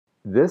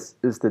This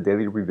is the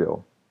Daily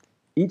Reveal.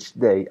 Each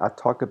day I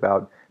talk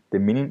about the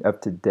meaning of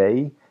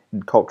today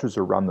in cultures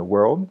around the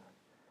world,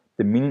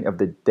 the meaning of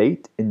the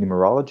date in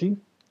numerology,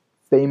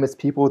 famous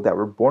people that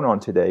were born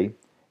on today,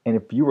 and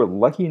if you were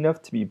lucky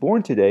enough to be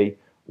born today,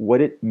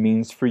 what it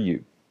means for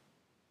you.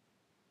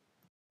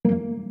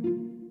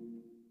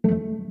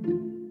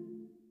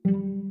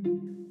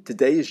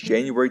 Today is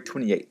January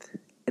 28th,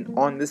 and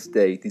on this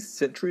day, the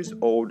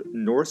centuries-old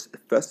Norse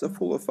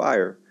festival of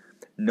fire,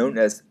 known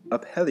as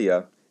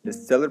Uphellia,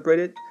 is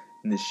celebrated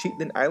in the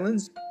Shetland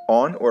Islands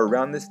on or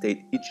around this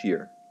date each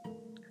year.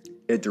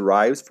 It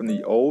derives from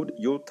the old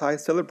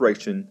Yuletide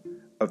celebration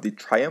of the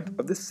triumph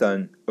of the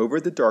sun over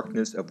the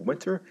darkness of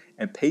winter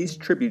and pays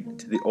tribute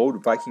to the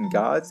old Viking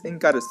gods and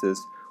goddesses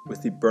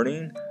with the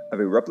burning of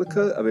a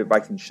replica of a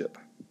Viking ship.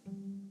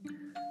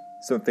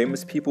 Some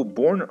famous people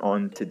born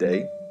on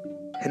today: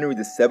 Henry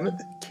VII,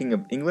 King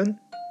of England,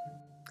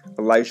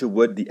 Elijah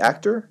Wood, the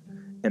actor,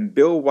 and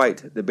Bill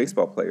White, the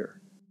baseball player.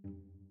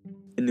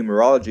 In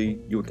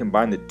numerology, you would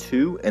combine the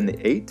 2 and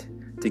the 8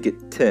 to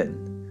get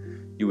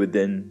 10. You would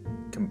then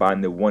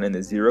combine the 1 and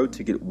the 0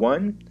 to get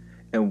 1,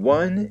 and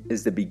 1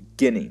 is the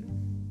beginning.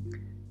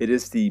 It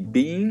is the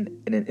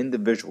being in an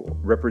individual,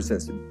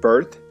 represents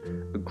birth,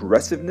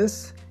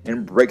 aggressiveness,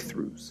 and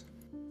breakthroughs.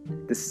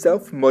 The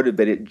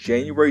self-motivated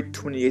January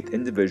 28th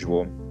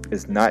individual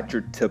is not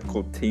your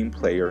typical team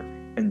player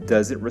and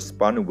doesn't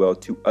respond well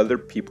to other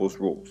people's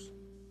rules.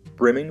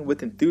 Brimming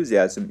with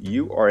enthusiasm,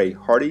 you are a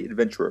hardy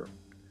adventurer.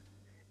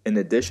 In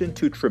addition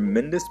to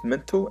tremendous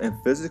mental and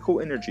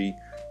physical energy,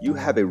 you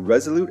have a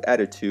resolute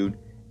attitude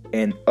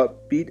and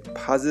upbeat,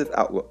 positive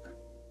outlook.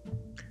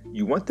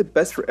 You want the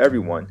best for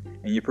everyone,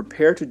 and you're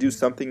prepared to do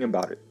something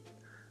about it.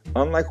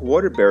 Unlike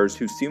water bearers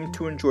who seem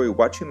to enjoy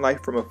watching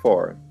life from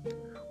afar,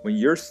 when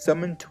you're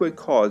summoned to a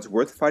cause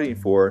worth fighting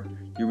for,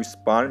 you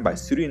respond by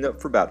suiting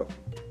up for battle.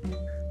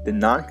 The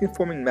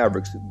non-conforming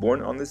mavericks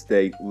born on this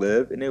day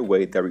live in a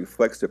way that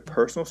reflects their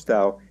personal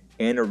style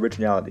and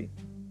originality.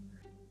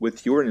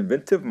 With your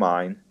inventive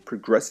mind,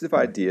 progressive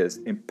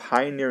ideas, and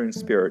pioneering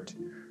spirit,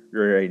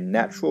 you're a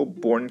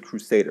natural-born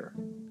crusader.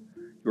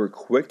 You're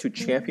quick to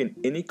champion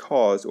any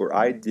cause or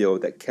ideal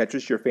that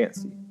catches your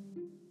fancy.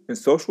 In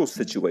social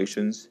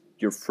situations,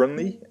 you're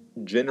friendly,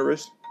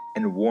 generous,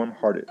 and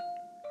warm-hearted.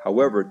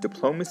 However,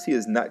 diplomacy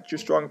is not your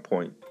strong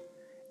point,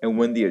 and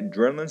when the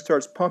adrenaline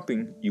starts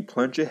pumping, you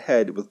plunge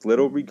ahead with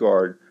little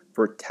regard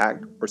for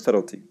tact or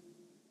subtlety.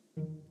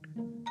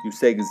 You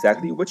say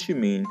exactly what you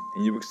mean,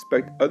 and you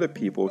expect other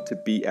people to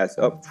be as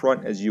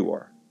upfront as you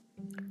are.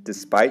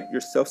 Despite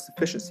your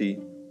self-sufficiency,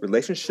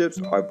 relationships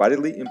are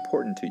vitally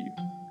important to you.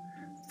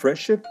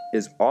 Friendship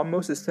is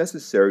almost as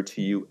necessary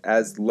to you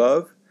as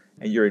love,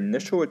 and your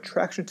initial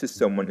attraction to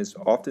someone is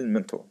often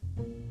mental.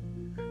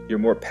 You're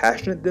more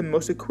passionate than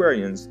most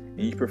Aquarians,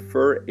 and you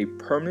prefer a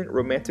permanent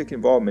romantic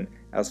involvement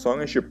as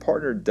long as your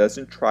partner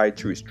doesn't try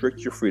to restrict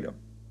your freedom.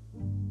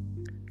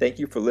 Thank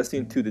you for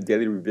listening to the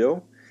Daily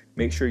Reveal.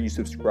 Make sure you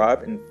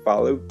subscribe and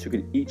follow to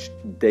get each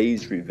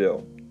day's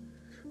reveal.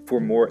 For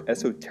more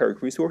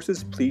esoteric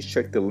resources, please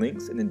check the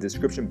links in the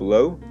description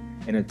below,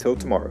 and until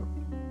tomorrow.